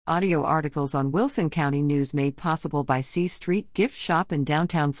Audio articles on Wilson County News made possible by C Street Gift Shop in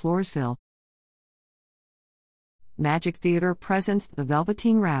downtown Floresville. Magic Theater presents The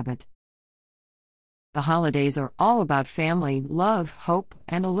Velveteen Rabbit. The holidays are all about family, love, hope,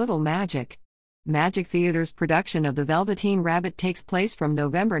 and a little magic. Magic Theater's production of The Velveteen Rabbit takes place from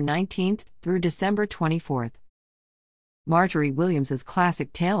November 19th through December 24th. Marjorie Williams's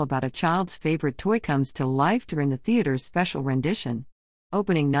classic tale about a child's favorite toy comes to life during the theater's special rendition.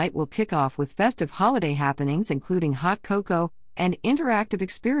 Opening night will kick off with festive holiday happenings including hot cocoa and interactive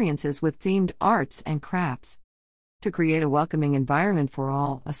experiences with themed arts and crafts. To create a welcoming environment for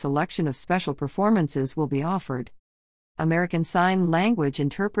all, a selection of special performances will be offered. American Sign Language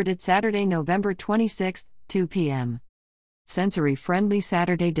interpreted Saturday, November 26, 2 p.m. Sensory-friendly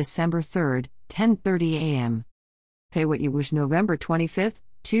Saturday, December 3, 10:30 a.m. Pay What You Wish November 25,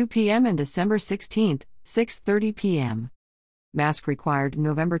 2 p.m. and December 16, 6:30 p.m. Mask required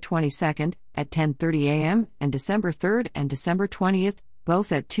November 22nd at 10:30 a.m. and December 3rd and December 20th,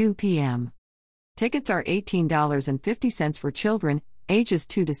 both at 2 p.m. Tickets are $18.50 for children, ages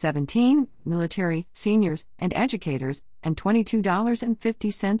 2 to 17, military, seniors, and educators, and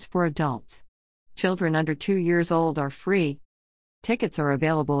 $22.50 for adults. Children under 2 years old are free. Tickets are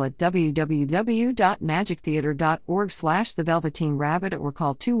available at www.magictheater.org/The Velveteen Rabbit or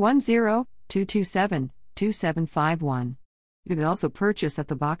call 210-227-2751. You can also purchase at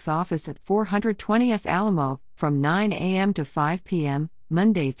the box office at 420 S. Alamo from 9 a.m. to 5 p.m.,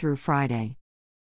 Monday through Friday.